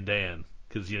Pipe Laying Dan,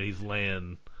 because he's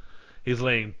laying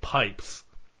pipes.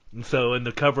 And so in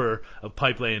the cover of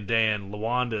Pipe Laying Dan,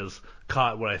 LaWanda's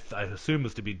caught what I assume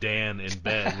is to be Dan in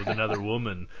bed with another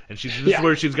woman, and this is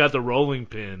where she's got the rolling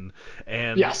pin,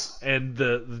 and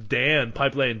the Dan,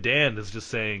 Pipe Laying Dan, is just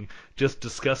saying, "Just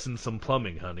discussing some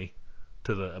plumbing, honey,"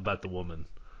 about the woman.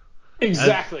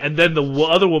 Exactly. And then the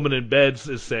other woman in bed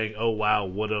is saying, "Oh wow,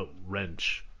 what a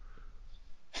wrench."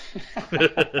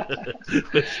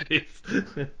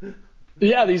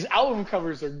 Yeah, these album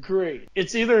covers are great.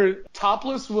 It's either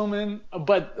topless woman,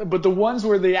 but the ones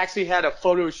where they actually had a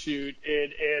photo shoot,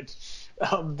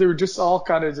 they're just all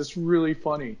kind of just really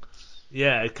funny.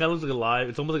 Yeah, it kind of looks like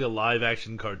it's almost like a live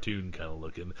action cartoon kind of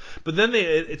looking. But then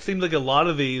it seemed like a lot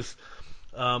of these.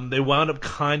 They wound up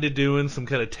kind of doing some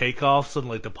kind of takeoffs on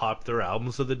like the popular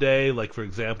albums of the day. Like, for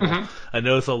example, I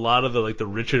noticed a lot of the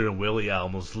Richard and Willie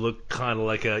albums look kind of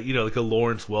like a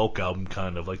Lawrence Welk album,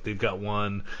 kind of like they've got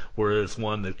one where it's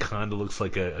one that kind of looks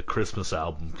like a Christmas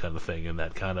album kind of thing, in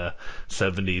that kind of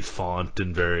 70s font,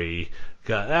 and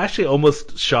actually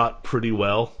almost shot pretty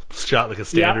well. Shot like a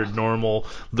standard normal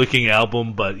looking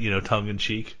album, but tongue in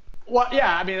cheek. Well,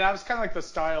 yeah, I mean, that was kind of like the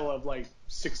style of like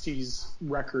 60s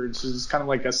records. Is kind of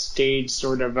like a stage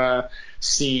sort of a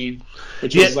scene,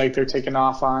 which is like they're taking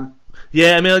off on.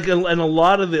 Yeah, I mean, and a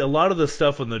lot of the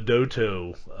stuff on the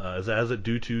Doto, is it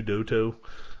Doto?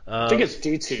 I think it's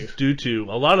D2. D2.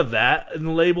 A lot of that in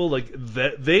the label, like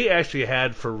that, they actually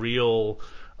had for real.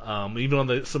 Even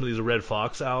on some of these Red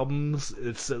Fox albums,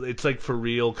 it's like for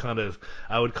real kind of,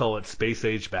 I would call it space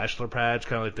age bachelor pad,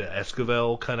 kind of like the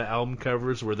Esquivel kind of album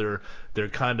covers, where they're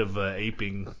kind of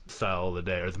aping style of the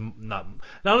day. Or it's not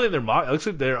only they're mock, it looks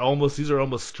like these are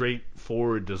almost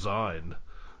straightforward design.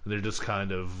 They're just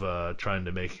kind of trying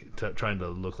to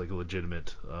look like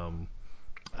legitimate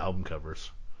album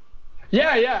covers.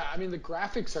 Yeah. I mean, the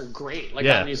graphics are great.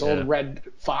 On these old Red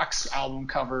Fox album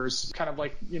covers, kind of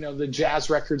like, the jazz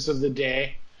records of the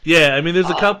day. Yeah, I mean, there's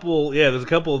a couple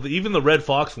of even the Red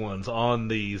Fox ones on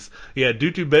these. Yeah,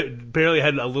 Do2 apparently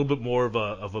had a little bit more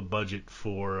of a budget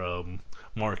for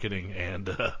marketing and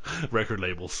record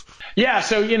labels. Yeah,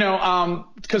 so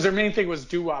because their main thing was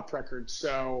doo-wop records,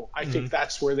 so I think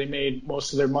that's where they made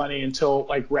most of their money until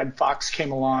like Red Fox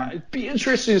came along. It'd be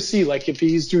interesting to see like if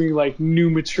he's doing like new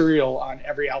material on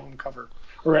every album cover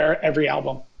or every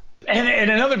album. And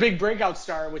another big breakout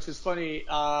star, which is funny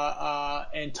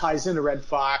and ties into Red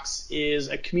Fox, is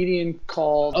a comedian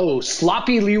called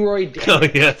Sloppy Leroy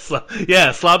Daniels. Oh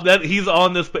yeah, Slop. That he's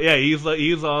on this. Yeah,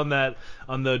 he's on that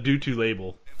on the Due To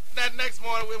label. That next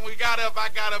morning when we got up, I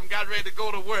got up and got ready to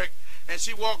go to work, and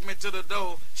she walked me to the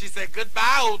door. She said,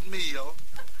 "Goodbye, oatmeal."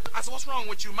 I said, "What's wrong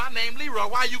with you? My name Leroy.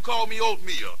 Why you call me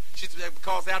oatmeal?" She said,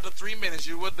 "Because after 3 minutes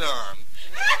you were done."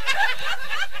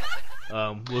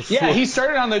 He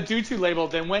started on the Due To label,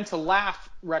 then went to Laugh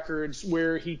Records,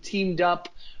 where he teamed up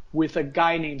with a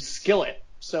guy named Skillet.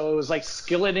 So it was like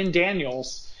Skillet and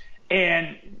Daniels.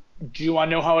 And do you want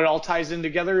to know how it all ties in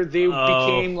together? They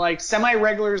became like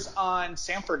semi-regulars on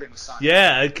Sanford and Son.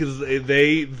 Yeah, because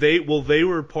they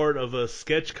were part of a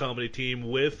sketch comedy team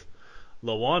with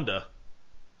LaWanda.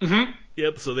 Mm-hmm.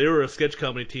 Yep, so they were a sketch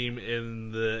comedy team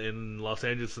in Los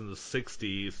Angeles in the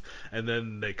 60s, and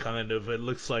then they kind of, it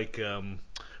looks like,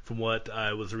 from what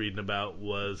I was reading about,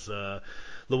 was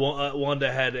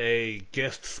LaWanda had a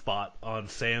guest spot on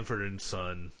Sanford and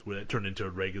Son, where it turned into a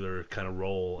regular kind of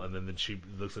role, and then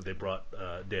looks like they brought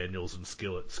Daniels and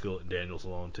Skillet and Daniels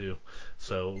along too.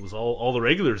 So it was all the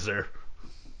regulars there.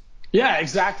 Yeah,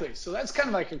 exactly. So that's kind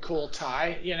of like a cool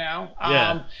tie, you know?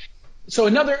 Yeah. So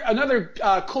another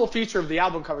cool feature of the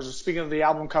album covers, speaking of the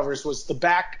album covers, was the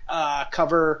back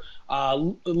cover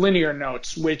linear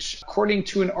notes, which, according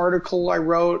to an article I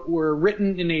wrote, were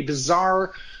written in a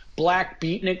bizarre black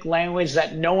beatnik language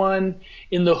that no one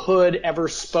in the hood ever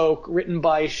spoke, written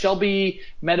by Shelby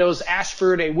Meadows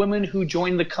Ashford, a woman who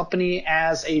joined the company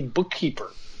as a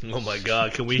bookkeeper. Oh my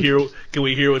God! Can we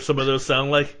hear what some of those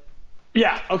sound like?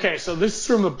 Yeah, okay, so this is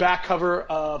from the back cover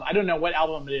of, I don't know what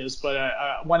album it is, but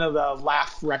one of the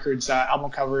Laugh Records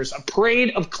album covers. A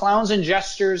parade of clowns and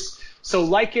gestures, so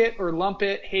like it or lump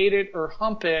it, hate it or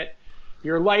hump it,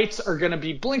 your lights are going to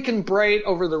be blinking bright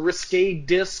over the risque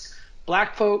disc.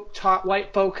 Black folk taught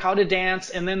white folk how to dance,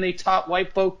 and then they taught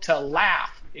white folk to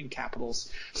laugh, in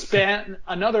capitals. Spent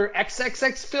another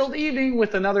XXX-filled evening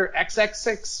with another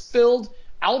XXX-filled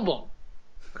album.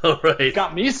 All right.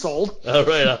 Got me sold. All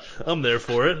right, I'm there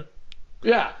for it.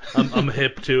 Yeah. I'm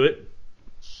hip to it.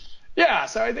 Yeah,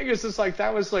 so I think it's just like,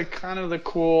 that was like kind of the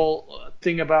cool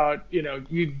thing about, you know,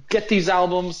 you get these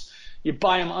albums, you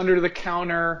buy them under the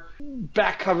counter,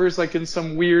 back covers like in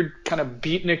some weird kind of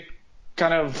beatnik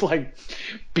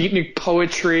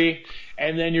poetry,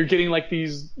 and then you're getting like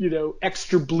these, you know,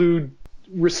 extra blue,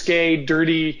 risque,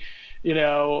 dirty, you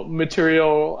know,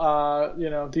 material, you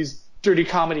know, these dirty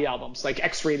comedy albums, like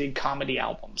X-rated comedy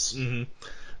albums. Mm-hmm.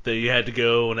 That you had to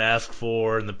go and ask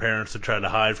for, and the parents would try to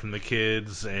hide from the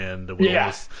kids, and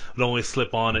would only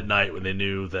slip on at night when they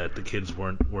knew that the kids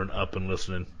weren't up and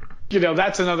listening. You know,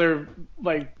 that's another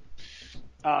like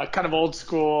kind of old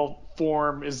school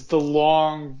form, is the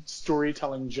long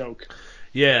storytelling joke.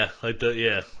 Yeah, like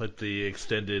the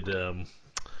extended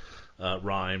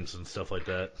rhymes and stuff like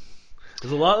that.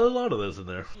 There's a lot of those in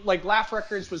there. Like Laugh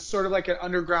Records was sort of like an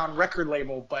underground record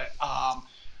label, but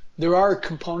there are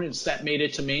components that made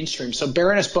it to mainstream. So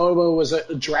Baroness Bobo was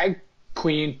a drag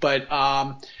queen, but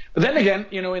then again,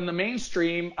 you know, in the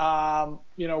mainstream,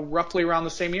 you know, roughly around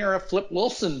the same era, Flip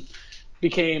Wilson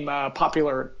became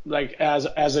popular, like as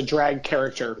a drag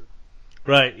character.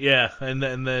 Right. Yeah, and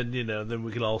then you know, then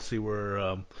we can all see where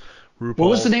RuPaul.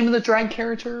 What was the name of the drag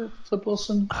character, Flip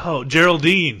Wilson? Oh,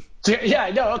 Geraldine. Yeah,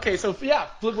 no, okay, so yeah,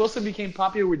 Flip Wilson became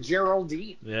popular with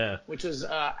Geraldine, which is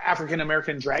African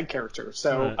American drag character.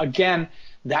 So again,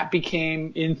 that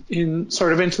became in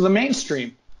sort of into the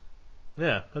mainstream.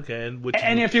 Yeah, okay,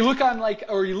 and if you look on like,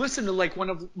 or you listen to like one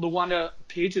of LaWanda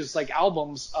Page's like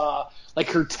albums,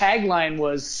 like her tagline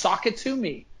was "Sock it to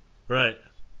me." Right.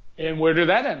 And where did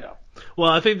that end up? Well,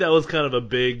 I think that was kind of a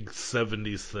big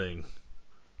 '70s thing.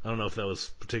 I don't know if that was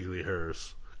particularly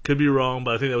hers. Could be wrong,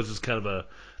 but I think that was just kind of a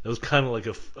like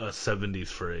a 70s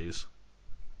phrase.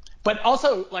 But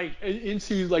also like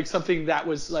into like something that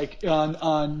was like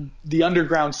on the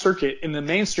underground circuit in the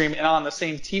mainstream, and on the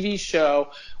same TV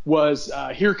show was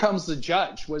Here Comes the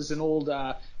Judge, was an old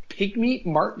Pigmeat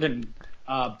Martin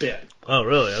bit. Oh,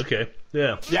 really? Okay.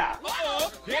 Yeah. Yeah.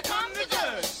 Uh-oh, here comes the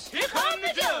judge. Here comes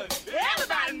the judge.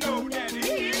 Everybody know that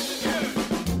he is the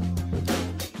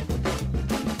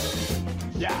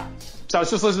judge. Yeah. So I was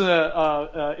just listening to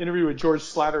an interview with George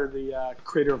Slatter, the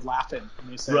creator of Laugh-In, and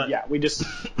he said,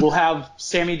 we'll have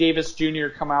Sammy Davis Jr.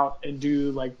 come out and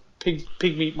do like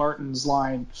Pigmeat Martin's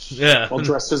line while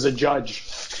dressed as a judge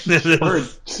or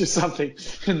something,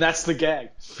 and that's the gag.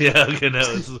 Yeah, okay,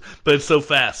 no, but it's so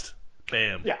fast.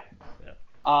 Bam. Yeah.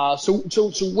 So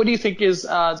what do you think is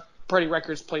Party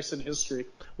Records' place in history?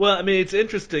 Well, I mean, it's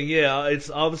interesting. Yeah, it's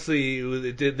obviously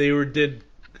they did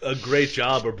a great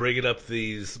job of bringing up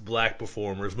these black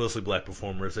performers, mostly black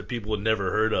performers that people had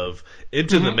never heard of,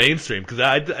 into the mainstream.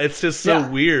 Because it's just so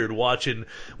weird watching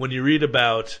when you read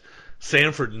about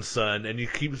Sanford and Son, and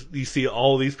you see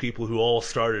all these people who all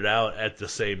started out at the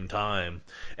same time.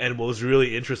 And what was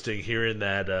really interesting hearing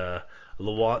that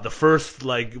the first,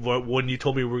 like, when you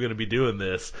told me we were going to be doing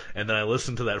this, and then I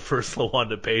listened to that first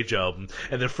LaWanda Page album,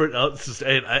 and then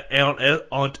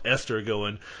Aunt Esther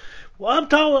going, well,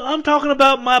 I'm talking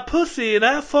about my pussy, and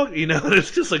I fuck, it's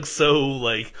just like so,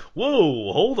 like,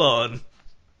 whoa, hold on.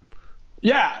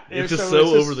 Yeah. It's just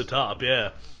so over the top, yeah.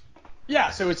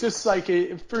 Yeah, so it's just like,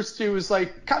 first it was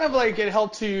like, kind of like it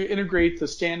helped to integrate the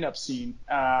stand-up scene,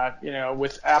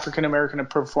 with African-American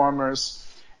performers,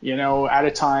 at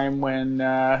a time when,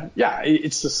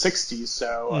 it's the 60s.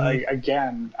 So,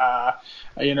 again,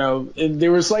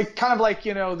 there was like, kind of like,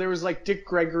 there was like Dick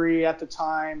Gregory at the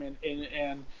time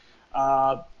and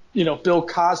Bill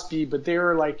Cosby, but they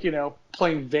were like,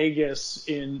 playing Vegas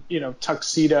in,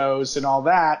 tuxedos and all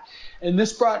that. And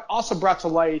this also brought to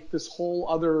light this whole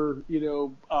other,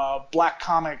 black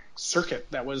comic circuit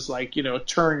that was like,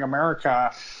 touring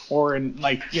America or in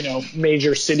like,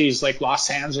 major cities like Los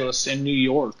Angeles and New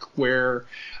York where,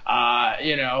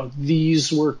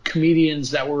 these were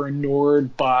comedians that were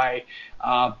inured by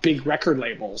big record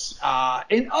labels.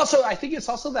 And also, I think it's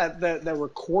also that the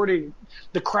recording,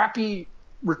 the crappy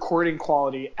recording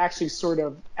quality actually sort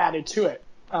of added to it.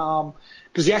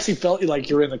 Because you actually felt like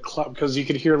you're in the club because you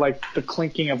could hear like the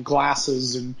clinking of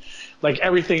glasses and like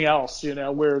everything else,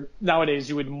 where nowadays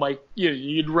you would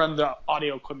you'd run the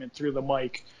audio equipment through the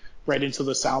mic right into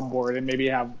the soundboard and maybe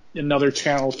have another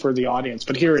channel for the audience.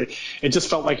 But here it just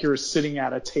felt like you were sitting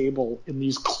at a table in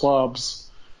these clubs.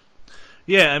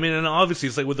 Yeah, I mean, and obviously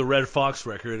it's like with the Red Fox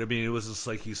record, I mean, it was just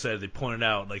like you said, they pointed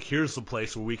out, like, here's the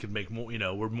place where we can make more,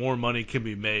 where more money can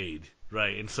be made,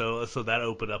 right? And so that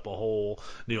opened up a whole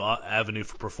new avenue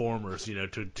for performers,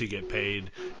 to get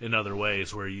paid in other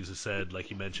ways, where you just said,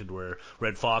 like you mentioned, where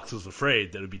Red Fox was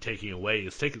afraid that it would be taking away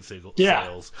his ticket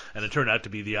sales, and it turned out to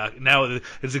be now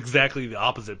it's exactly the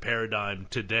opposite paradigm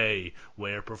today,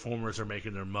 where performers are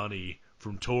making their money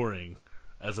from touring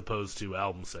as opposed to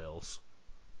album sales.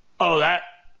 Oh,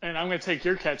 and I'm going to take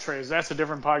your catchphrase. That's a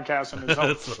different podcast on its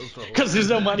own. Because there's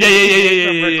no money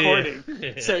from recording.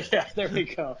 Yeah. So, there we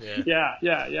go.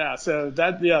 Yeah. So,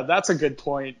 that's a good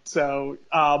point. So,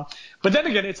 but then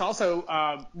again, it's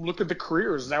also, look at the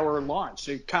careers that were launched.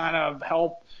 It kind of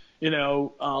helped,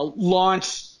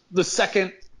 launch the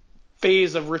second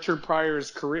phase of Richard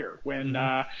Pryor's career when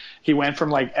he went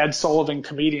from like Ed Sullivan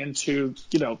comedian to,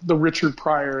 the Richard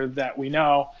Pryor that we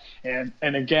know. And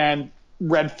again,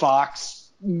 Red Fox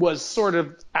was sort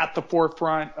of at the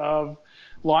forefront of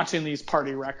launching these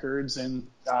party records. And,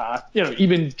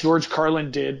 even George Carlin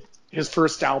did his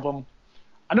first album.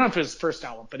 I don't know if it was his first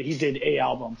album, but he did a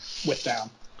album with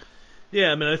them.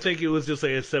 Yeah, I mean, I think it was just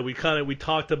like I said, we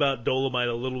talked about Dolomite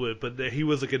a little bit, but he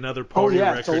was like another party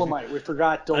record. Dolomite. We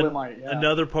forgot Dolomite.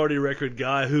 Another party record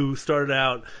guy who started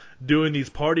out doing these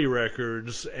party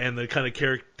records and then kind of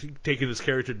taking his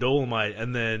character Dolomite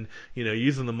and then,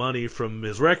 using the money from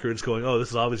his records going, oh, this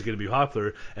is obviously going to be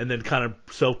popular, and then kind of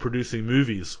self-producing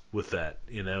movies with that,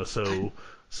 so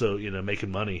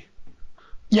making money.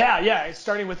 Yeah, it's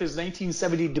starting with his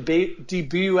 1970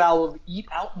 debut album, Eat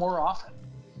Out More Often.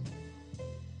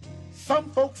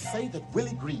 Some folks say that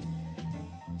Willie Green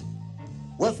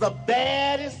was the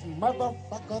baddest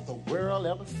motherfucker the world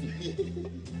ever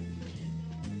seen.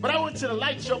 But I want you to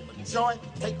light your joint,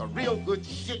 take a real good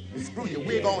shit, and screw your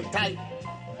wig on tight.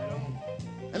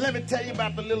 And let me tell you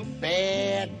about the little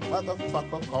bad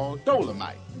motherfucker called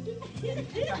Dolomite.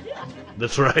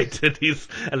 That's right.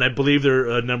 And I believe there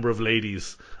are a number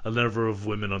of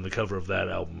women on the cover of that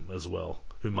album as well,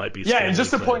 who might be. Yeah, and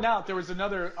just to point out, there was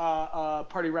another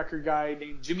party record guy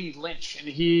named Jimmy Lynch, and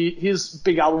his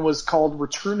big album was called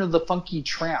Return of the Funky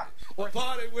Tramp.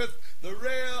 Party with the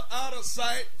real out of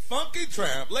sight Funky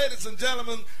Tramp. Ladies and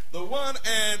gentlemen, the one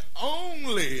and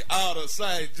only out of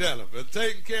sight gentleman,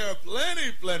 taking care of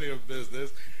plenty of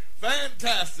business,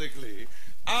 fantastically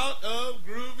out of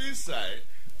groovy sight.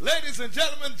 Ladies and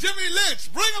gentlemen, Jimmy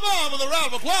Lynch. Bring him on with a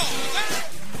round of applause.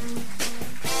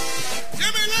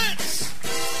 Jimmy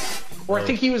Lynch. Or I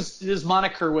think his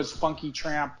moniker was Funky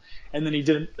Tramp, and then he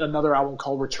did another album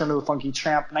called Return of the Funky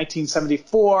Tramp,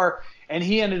 1974, and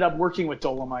he ended up working with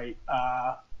Dolomite,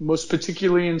 most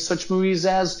particularly in such movies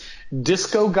as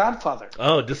Disco Godfather.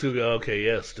 Oh, Disco. Okay,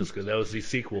 yes, Disco. That was the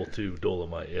sequel to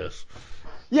Dolomite. Yes.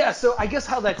 Yeah, so I guess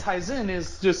how that ties in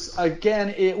is just,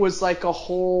 again, it was like a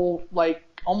whole, like,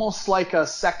 almost like a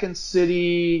Second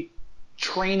City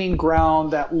training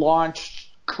ground that launched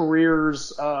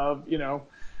careers of,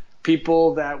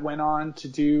 people that went on to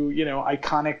do,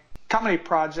 iconic comedy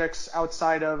projects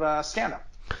outside of stand-up.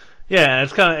 Yeah,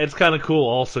 it's kind of cool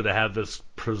also to have this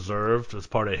preserved as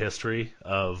part of history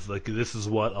of like this is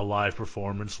what a live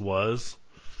performance was.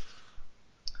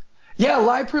 Yeah,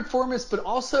 live performance, but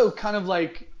also kind of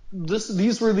like this.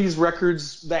 These were these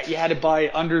records that you had to buy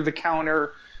under the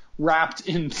counter, wrapped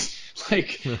in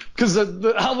like because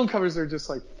the album covers are just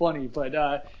like funny, but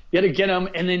you had to get them,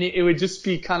 and then it would just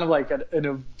be kind of like an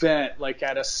event, like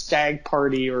at a stag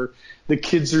party, or the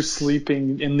kids are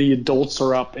sleeping and the adults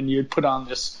are up, and you'd put on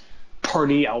this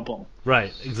party album.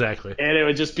 Right, exactly. And it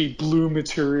would just be blue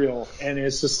material, and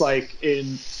it's just like in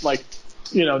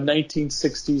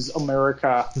 1960s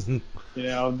America.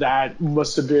 That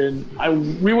must have been.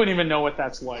 We wouldn't even know what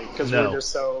that's like because we're just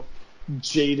so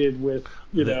jaded with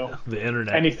the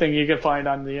internet, anything you can find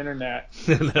on the internet.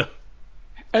 No.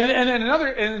 And then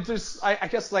and just I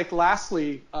guess like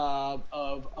lastly of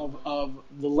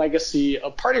the legacy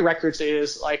of Party Records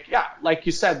is like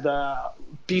you said, the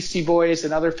Beastie Boys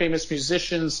and other famous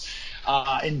musicians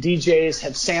and DJs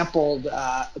have sampled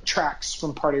tracks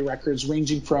from Party Records,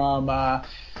 ranging from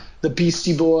the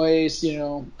Beastie Boys,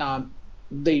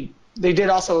 they did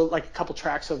also like a couple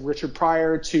tracks of Richard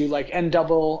Pryor to like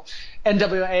NWA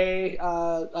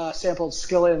sampled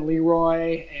Skillet and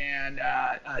Leroy and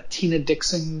Tina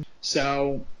Dixon.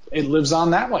 So it lives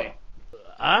on that way.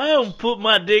 I don't put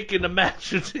my dick in the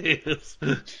mattresses.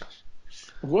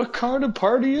 What kind of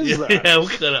party is that? Yeah,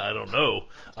 I don't know.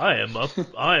 I am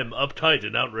uptight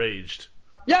and outraged.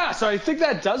 Yeah, so I think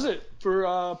that does it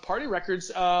for Party Records.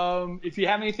 If you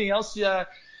have anything else you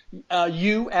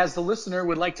as the listener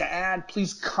would like to add,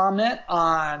 please comment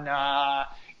on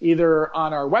either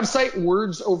on our website,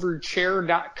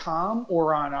 wordsoverchair.com,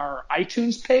 or on our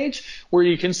iTunes page, where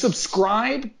you can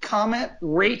subscribe, comment,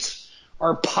 rate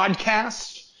our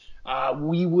podcast.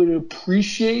 We would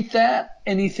appreciate that.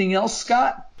 Anything else,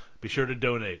 Scott? Be sure to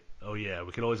donate. Oh yeah,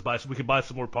 we could buy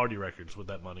some more Party Records with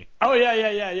that money. Oh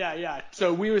yeah.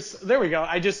 So there we go.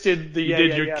 I just did the. You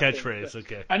did your catchphrase,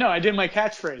 okay. I know, I did my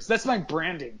catchphrase. That's my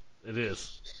branding. It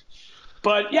is.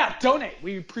 But yeah, donate.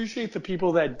 We appreciate the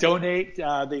people that donate.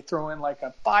 They throw in like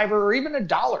a $5 or even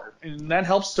 $1, and that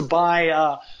helps to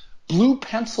buy blue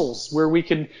pencils where we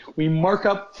mark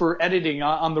up for editing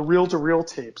on the reel-to-reel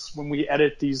tapes when we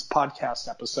edit these podcast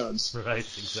episodes. Right,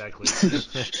 exactly.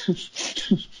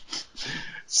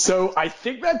 So I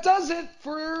think that does it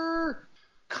for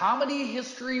Comedy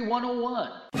History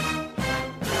 101.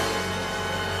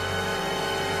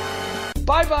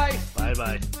 Bye-bye.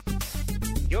 Bye-bye.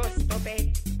 You're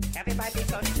stupid. Everybody's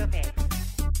so stupid.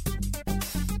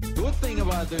 Good thing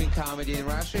about doing comedy in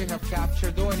Russia, you have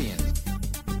captured audience.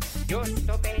 You're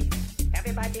stupid.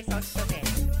 Everybody's so stupid.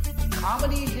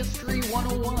 Comedy History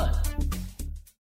 101.